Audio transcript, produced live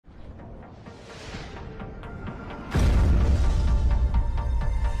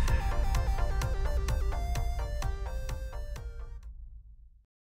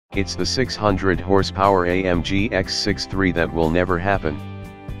It's the 600 horsepower AMG X63 that will never happen.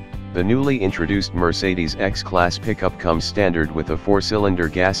 The newly introduced Mercedes X-Class pickup comes standard with a 4-cylinder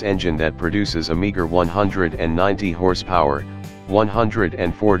gas engine that produces a meager 190 horsepower,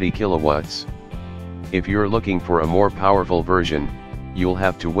 140 kilowatts. If you're looking for a more powerful version, you'll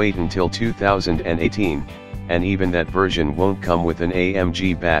have to wait until 2018, and even that version won't come with an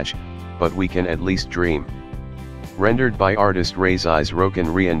AMG badge, but we can at least dream. Rendered by artist Rayzais Roken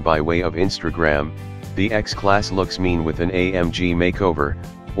Rian by way of Instagram, the X-Class looks mean with an AMG makeover,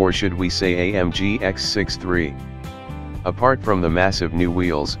 or should we say AMG X63. Apart from the massive new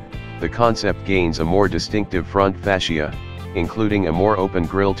wheels, the concept gains a more distinctive front fascia, including a more open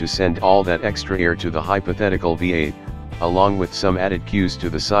grille to send all that extra air to the hypothetical V8, along with some added cues to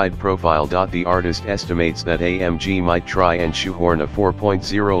the side profile. The artist estimates that AMG might try and shoehorn a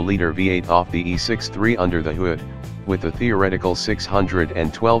 4.0-liter V8 off the E63 under the hood, with a theoretical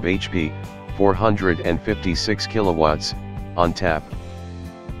 612 HP, 456 kilowatts, on tap.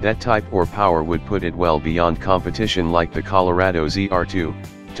 That type or power would put it well beyond competition like the Colorado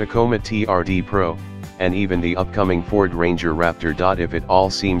ZR2, Tacoma TRD Pro, and even the upcoming Ford Ranger Raptor. If it all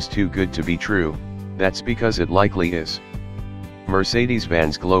seems too good to be true, that's because it likely is.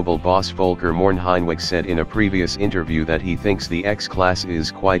 Mercedes-Benz global boss Volker Mornhinweg said in a previous interview that he thinks the X-Class is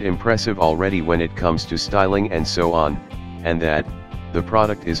quite impressive already when it comes to styling and so on, and that the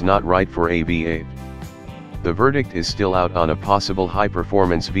product is not right for a V8. The verdict is still out on a possible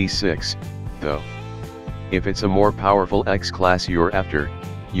high-performance V6, though. If it's a more powerful X-Class you're after,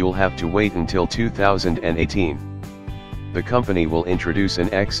 you'll have to wait until 2018. The company will introduce an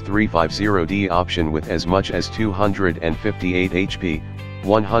X350D option with as much as 258 HP,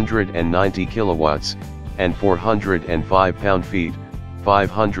 190 kilowatts, and 405 pound-feet,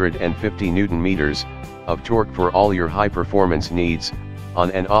 550 Newton-meters, of torque for all your high-performance needs,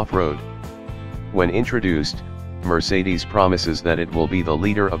 on and off-road. When introduced, Mercedes promises that it will be the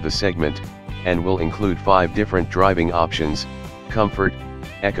leader of the segment, and will include 5 different driving options: comfort,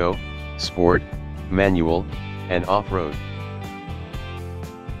 eco, sport, manual, and off-road.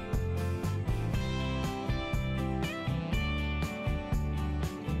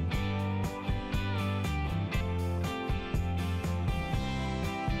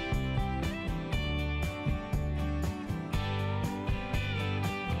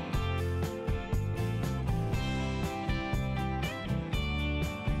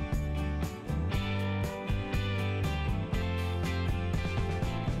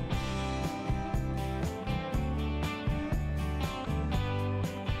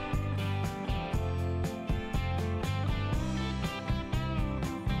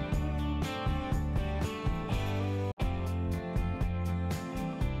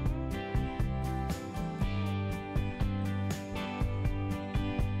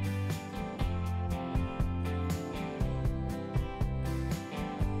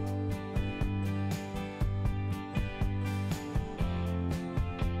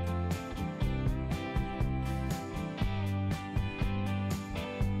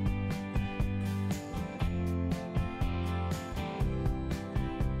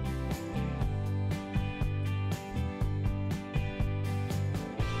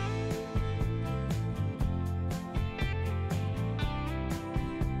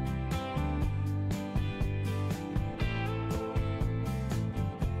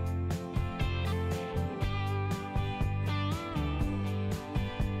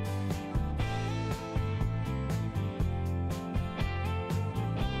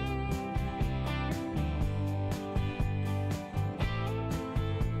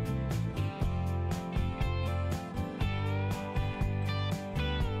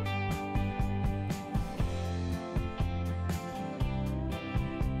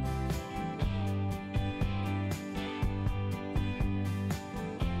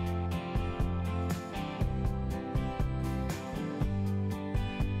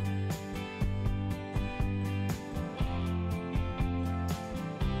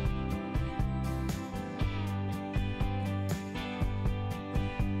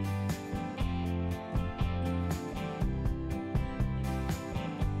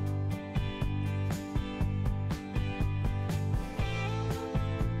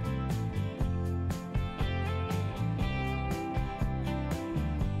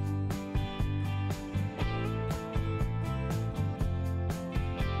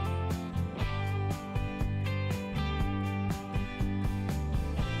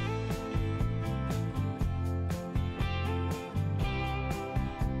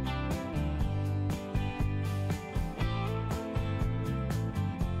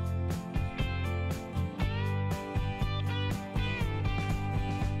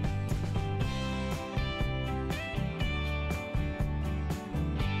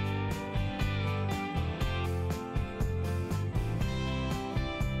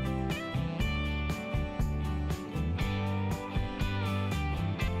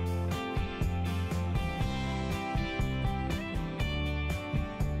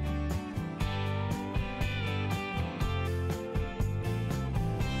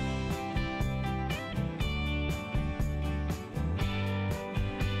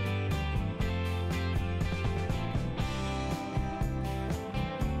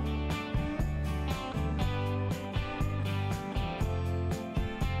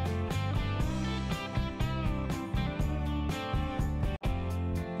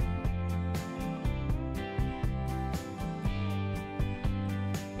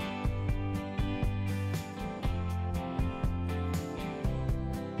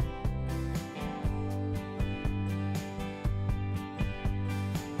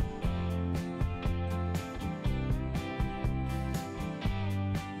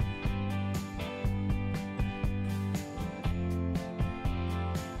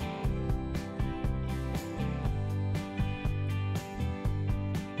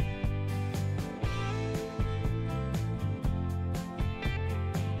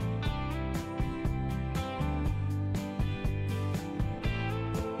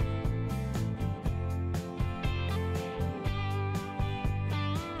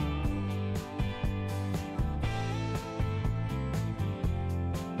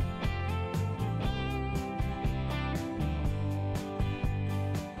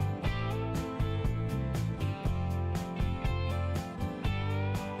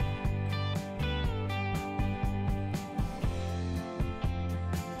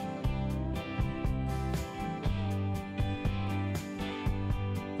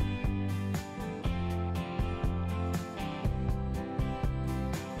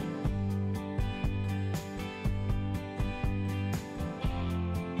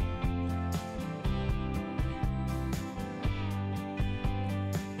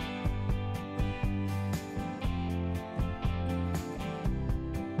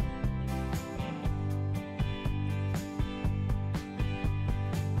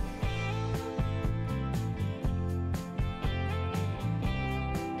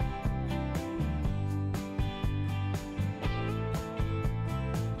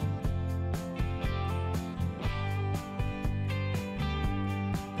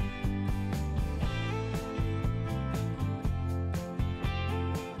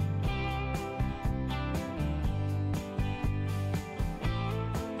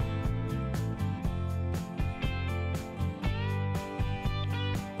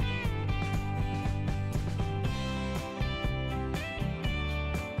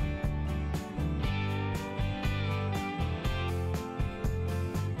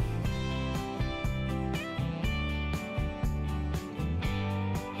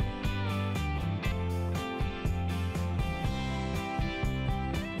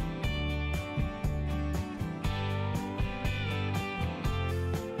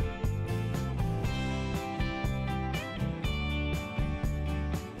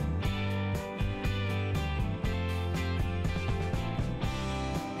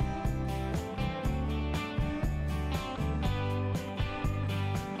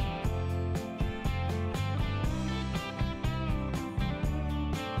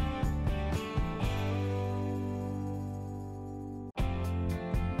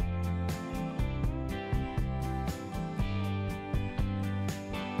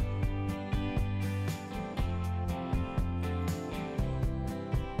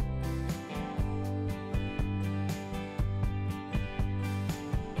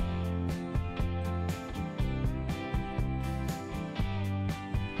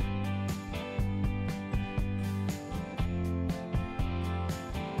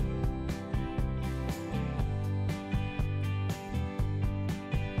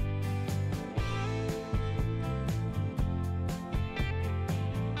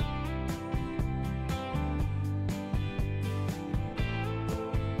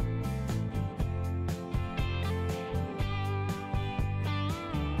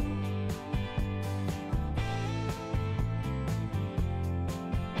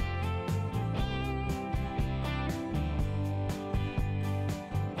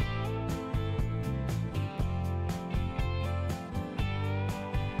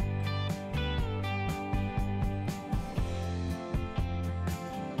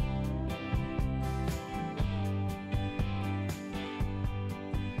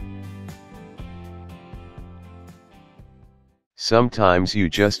 Sometimes you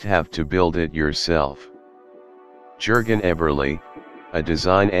just have to build it yourself. Jürgen Eberle, a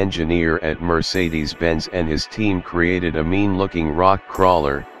design engineer at Mercedes-Benz, and his team created a mean-looking rock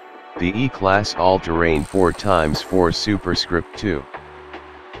crawler, the E-Class All-Terrain 4x4 Superscript 2.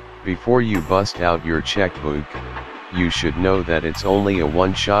 Before you bust out your checkbook, you should know that it's only a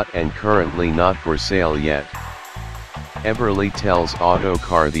one-shot and currently not for sale yet. Eberle tells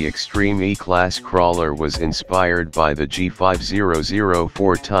Autocar the Extreme E-Class crawler was inspired by the G500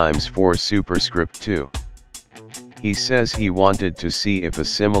 4x4 Superscript 2. He says he wanted to see if a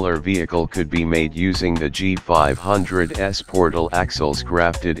similar vehicle could be made using the G500's portal axles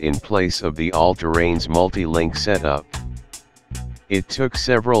grafted in place of the all-terrain's multi-link setup. It took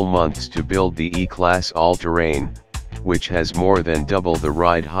several months to build the E-Class all-terrain, which has more than double the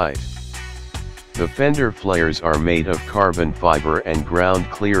ride height. The fender flares are made of carbon fiber and ground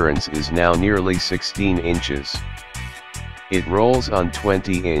clearance is now nearly 16 inches. It rolls on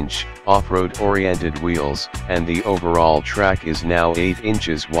 20-inch, off-road oriented wheels, and the overall track is now 8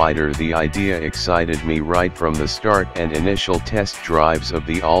 inches wider. The idea excited me right from the start, and initial test drives of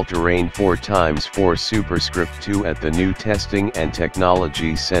the all-terrain 4x4 Superscript 2 at the new Testing and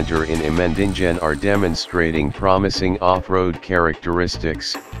Technology Center in Emmendingen are demonstrating promising off-road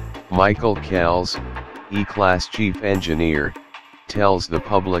characteristics. Michael Kells, E-Class chief engineer, tells the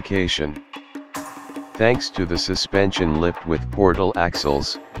publication. Thanks to the suspension lift with portal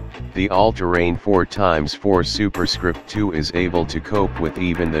axles, the all-terrain 4x4 Superscript 2 is able to cope with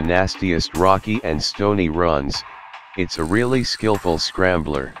even the nastiest rocky and stony runs. It's a really skillful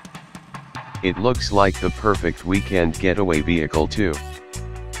scrambler. It looks like the perfect weekend getaway vehicle too.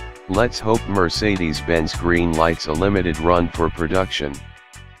 Let's hope Mercedes-Benz green lights a limited run for production.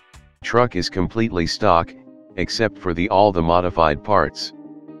 Truck is completely stock, except for all the modified parts.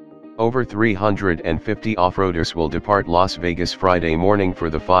 Over 350 off-roaders will depart Las Vegas Friday morning for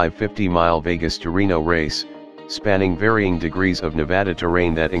the 550-mile Vegas to Reno race, spanning varying degrees of Nevada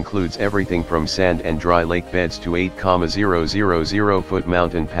terrain that includes everything from sand and dry lake beds to 8,000-foot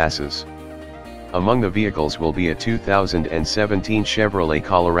mountain passes. Among the vehicles will be a 2017 Chevrolet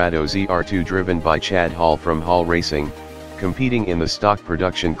Colorado ZR2 driven by Chad Hall from Hall Racing, competing in the stock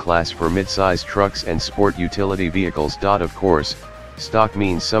production class for mid-size trucks and sport utility vehicles. Of course, stock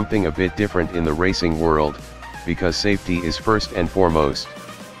means something a bit different in the racing world, because safety is first and foremost.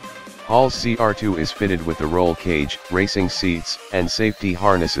 Hall's ZR2 is fitted with a roll cage, racing seats, and safety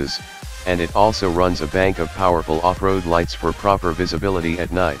harnesses, and it also runs a bank of powerful off-road lights for proper visibility at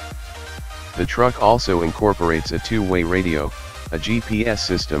night. The truck also incorporates a two-way radio, a GPS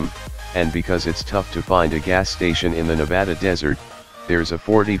system, and because it's tough to find a gas station in the Nevada desert, there's a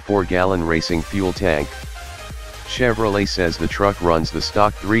 44-gallon racing fuel tank. Chevrolet says the truck runs the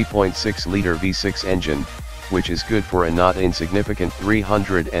stock 3.6-liter V6 engine, which is good for a not insignificant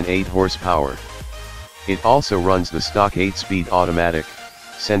 308 horsepower. It also runs the stock 8-speed automatic,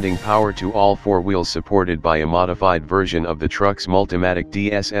 sending power to all four wheels supported by a modified version of the truck's Multimatic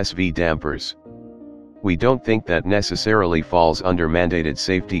DSSV dampers. We don't think that necessarily falls under mandated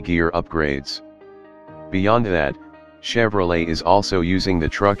safety gear upgrades. Beyond that, Chevrolet is also using the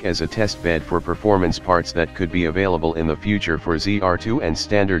truck as a test bed for performance parts that could be available in the future for ZR2 and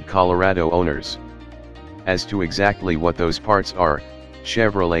standard Colorado owners. As to exactly what those parts are,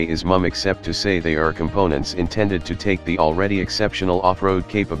 Chevrolet is mum except to say they are components intended to take the already exceptional off-road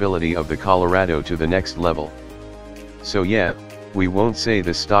capability of the Colorado to the next level. So yeah, we won't say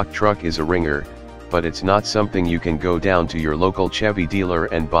the stock truck is a ringer, but it's not something you can go down to your local Chevy dealer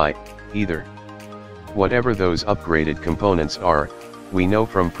and buy, either. Whatever those upgraded components are, we know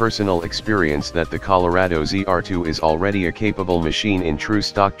from personal experience that the Colorado ZR2 is already a capable machine in true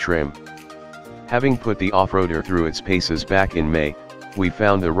stock trim. Having put the off-roader through its paces back in May, we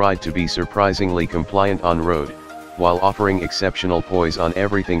found the ride to be surprisingly compliant on road, while offering exceptional poise on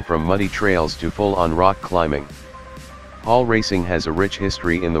everything from muddy trails to full-on rock climbing. Hall Racing has a rich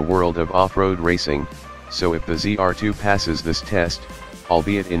history in the world of off-road racing, so if the ZR2 passes this test,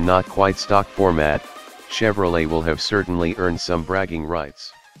 albeit in not quite stock format, Chevrolet will have certainly earned some bragging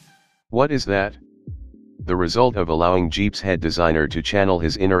rights. What is that? The result of allowing Jeep's head designer to channel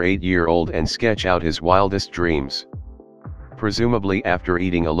his inner 8-year-old and sketch out his wildest dreams. Presumably after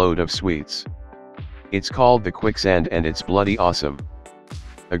eating a load of sweets. It's called the Quicksand and it's bloody awesome.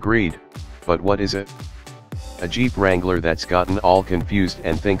 Agreed, but what is it? A Jeep Wrangler that's gotten all confused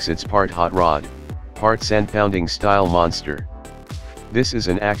and thinks it's part hot rod, part sand-pounding style monster. This is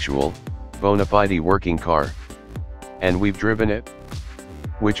an actual, bona fide working car. And we've driven it?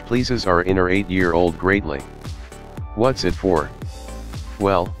 Which pleases our inner 8-year-old greatly. What's it for?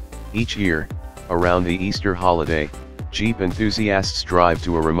 Well, each year, around the Easter holiday, Jeep enthusiasts drive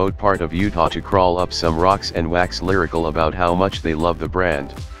to a remote part of Utah to crawl up some rocks and wax lyrical about how much they love the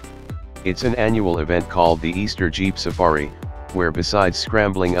brand. It's an annual event called the Easter Jeep Safari, where besides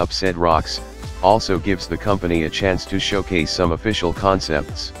scrambling up said rocks, also gives the company a chance to showcase some official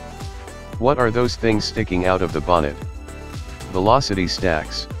concepts. What are those things sticking out of the bonnet? Velocity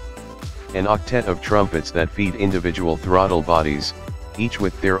stacks. An octet of trumpets that feed individual throttle bodies, each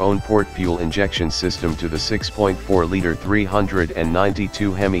with their own port fuel injection system to the 6.4-liter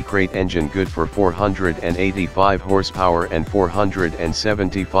 392 Hemi crate engine, good for 485 horsepower and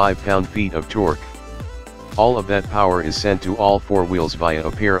 475 pound-feet of torque. All of that power is sent to all four wheels via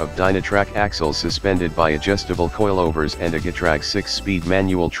a pair of Dynatrac axles suspended by adjustable coilovers and a Getrag 6-speed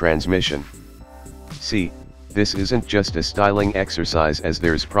manual transmission. See, this isn't just a styling exercise, as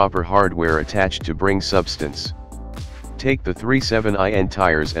there's proper hardware attached to bring substance. Take the 37IN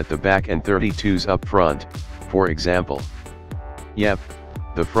tires at the back and 32s up front, for example. Yep,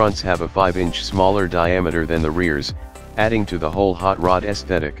 the fronts have a 5-inch smaller diameter than the rears, adding to the whole hot rod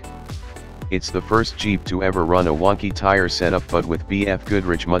aesthetic. It's the first Jeep to ever run a wonky tire setup, but with BF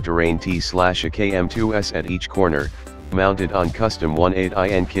Goodrich Mud-Terrain T/a KM2S at each corner, mounted on custom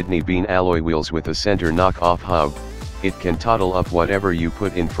 18IN kidney bean alloy wheels with a center knock-off hub, it can toddle up whatever you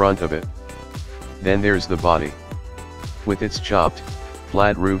put in front of it. Then there's the body. With its chopped,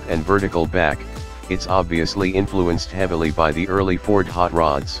 flat roof and vertical back, it's obviously influenced heavily by the early Ford hot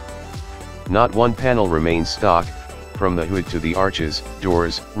rods. Not one panel remains stock, from the hood to the arches,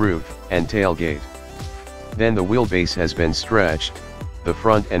 doors, roof, and tailgate. Then the wheelbase has been stretched, the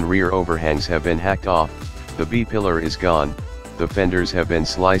front and rear overhangs have been hacked off, the B-pillar is gone, the fenders have been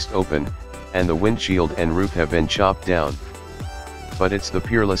sliced open, and the windshield and roof have been chopped down. But it's the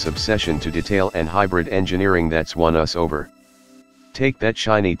peerless obsession to detail and hybrid engineering that's won us over. Take that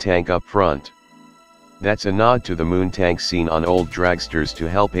shiny tank up front. That's a nod to the moon tank seen on old dragsters to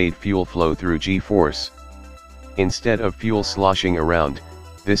help aid fuel flow through G-force. Instead of fuel sloshing around,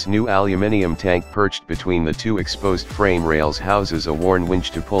 this new aluminium tank perched between the two exposed frame rails houses a worn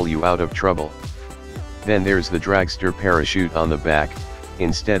winch to pull you out of trouble. Then there's the dragster parachute on the back.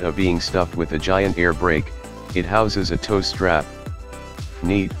 Instead of being stuffed with a giant air brake, it houses a tow strap.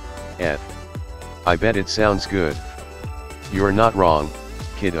 Neat, eh? I bet it sounds good. You're not wrong,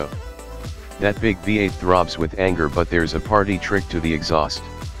 kiddo. That big V8 throbs with anger, but there's a party trick to the exhaust.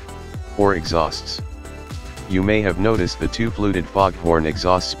 Or exhausts. You may have noticed the two fluted foghorn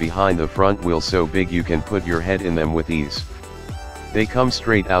exhausts behind the front wheel, so big you can put your head in them with ease. They come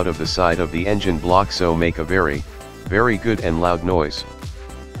straight out of the side of the engine block, so make a very, very good and loud noise.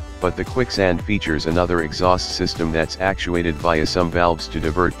 But the Quicksand features another exhaust system that's actuated via some valves to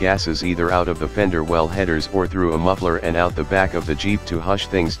divert gases either out of the fender well headers or through a muffler and out the back of the Jeep to hush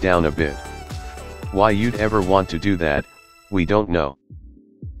things down a bit. Why you'd ever want to do that, we don't know.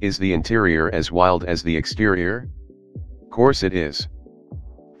 Is the interior as wild as the exterior? Course it is.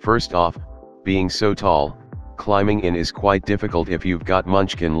 First off, being so tall, climbing in is quite difficult if you've got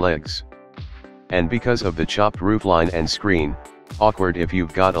munchkin legs. And because of the chopped roofline and screen, awkward if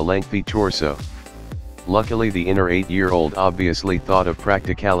you've got a lengthy torso. Luckily the inner 8-year-old obviously thought of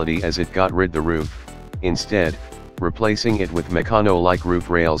practicality as it got rid the roof, instead, replacing it with Meccano-like roof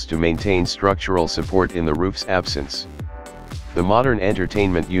rails to maintain structural support in the roof's absence. The modern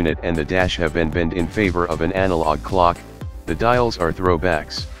entertainment unit and the dash have been bent in favor of an analog clock, the dials are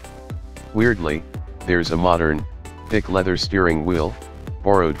throwbacks. Weirdly, there's a modern, thick leather steering wheel,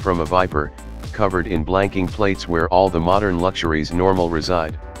 borrowed from a Viper, covered in blanking plates where all the modern luxuries normal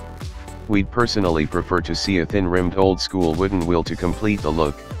reside. We'd personally prefer to see a thin-rimmed old-school wooden wheel to complete the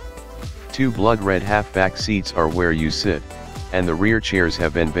look. Two blood-red half-back seats are where you sit, and the rear chairs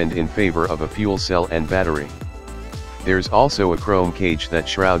have been bent in favor of a fuel cell and battery. There's also a chrome cage that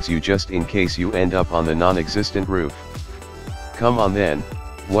shrouds you just in case you end up on the non-existent roof. Come on then,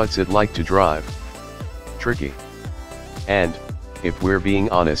 what's it like to drive? Tricky. And, if we're being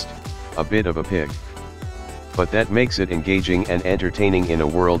honest, a bit of a pig. But that makes it engaging and entertaining in a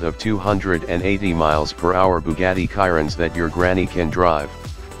world of 280 miles per hour Bugatti Chirons that your granny can drive.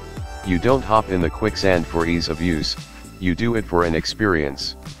 You don't hop in the Quicksand for ease of use, you do it for an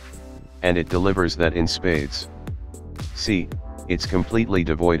experience. And it delivers that in spades. See, it's completely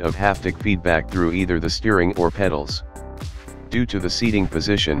devoid of haptic feedback through either the steering or pedals. Due to the seating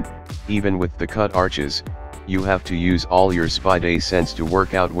position, even with the cut arches, you have to use all your spidey sense to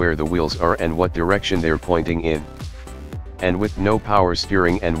work out where the wheels are and what direction they're pointing in. And with no power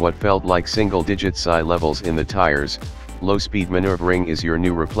steering and what felt like single-digit SI levels in the tires, low-speed maneuvering is your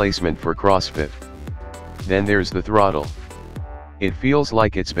new replacement for CrossFit. Then there's the throttle. It feels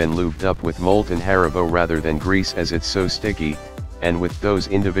like it's been lubed up with molten Haribo rather than grease, as it's so sticky, and with those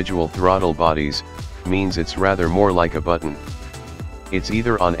individual throttle bodies, means it's rather more like a button. It's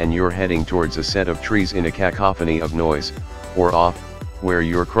either on and you're heading towards a set of trees in a cacophony of noise, or off, where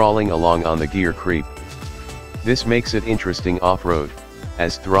you're crawling along on the gear creep. This makes it interesting off-road,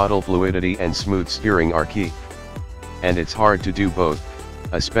 as throttle fluidity and smooth steering are key. And it's hard to do both,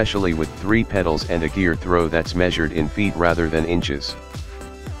 especially with 3 pedals and a gear throw that's measured in feet rather than inches.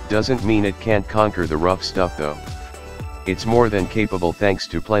 Doesn't mean it can't conquer the rough stuff though. It's more than capable thanks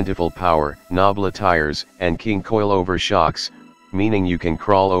to plentiful power, knoblet tires, and king coilover shocks, meaning you can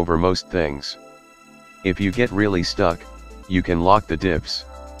crawl over most things. If you get really stuck, you can lock the dips.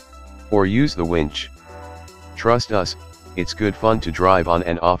 Or use the winch. Trust us, it's good fun to drive on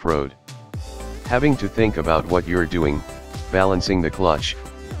and off-road. Having to think about what you're doing, balancing the clutch,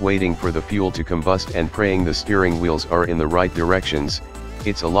 waiting for the fuel to combust and praying the steering wheels are in the right directions,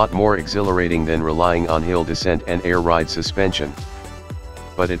 it's a lot more exhilarating than relying on hill descent and air ride suspension.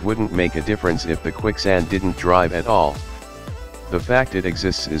 But it wouldn't make a difference if the Quicksand didn't drive at all. The fact it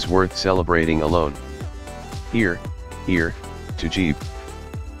exists is worth celebrating alone. Here, to Jeep,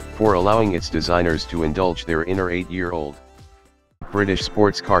 for allowing its designers to indulge their inner 8-year-old British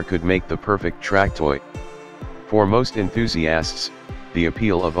sports car could make the perfect track toy. For most enthusiasts, the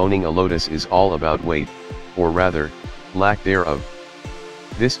appeal of owning a Lotus is all about weight, or rather, lack thereof.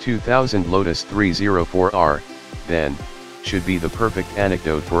 This 2000 Lotus 304R, then, should be the perfect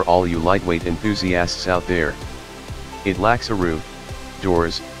anecdote for all you lightweight enthusiasts out there. It lacks a roof,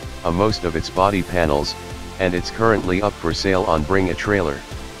 doors, most of its body panels, and it's currently up for sale on Bring a Trailer.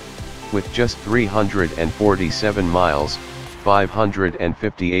 With just 347 miles,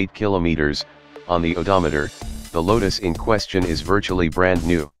 558 kilometers, on the odometer, the Lotus in question is virtually brand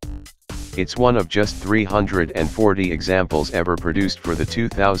new. It's one of just 340 examples ever produced for the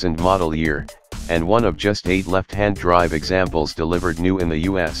 2000 model year, and one of just 8 left-hand drive examples delivered new in the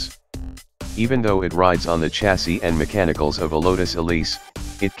US. Even though it rides on the chassis and mechanicals of a Lotus Elise,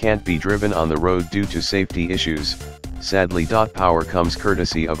 it can't be driven on the road due to safety issues, sadly. Power comes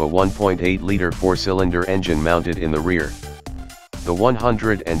courtesy of a 1.8-liter 4-cylinder engine mounted in the rear. The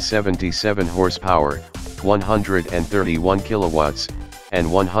 177 horsepower, 131 kilowatts,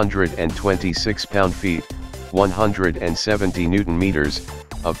 and 126 pound-feet, 170 newton-meters,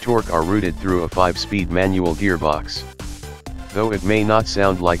 of torque are routed through a 5-speed manual gearbox. Though it may not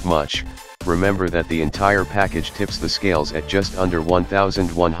sound like much, remember that the entire package tips the scales at just under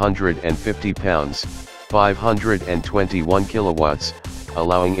 1,150 pounds, 521 kilowatts,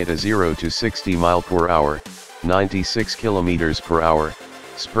 allowing it a 0 to 60 mile per hour, 96 kilometers per hour,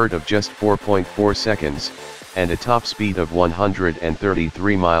 spurt of just 4.4 seconds, and a top speed of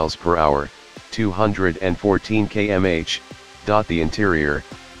 133 miles per hour, 214 km/h. The interior,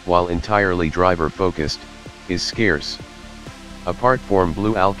 while entirely driver-focused, is scarce. Apart from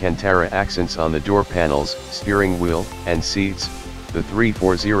blue Alcantara accents on the door panels, steering wheel, and seats, the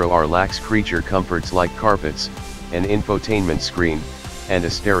 340R lacks creature comforts like carpets, an infotainment screen, and a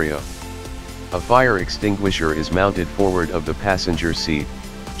stereo. A fire extinguisher is mounted forward of the passenger seat,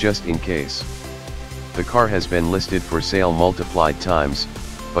 just in case. The car has been listed for sale multiplied times,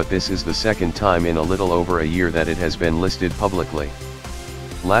 but this is the second time in a little over a year that it has been listed publicly.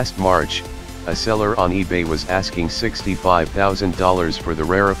 Last March, a seller on eBay was asking $65,000 for the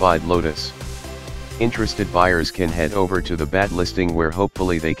rarefied Lotus. Interested buyers can head over to the BAT listing, where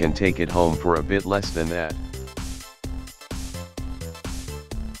hopefully they can take it home for a bit less than that.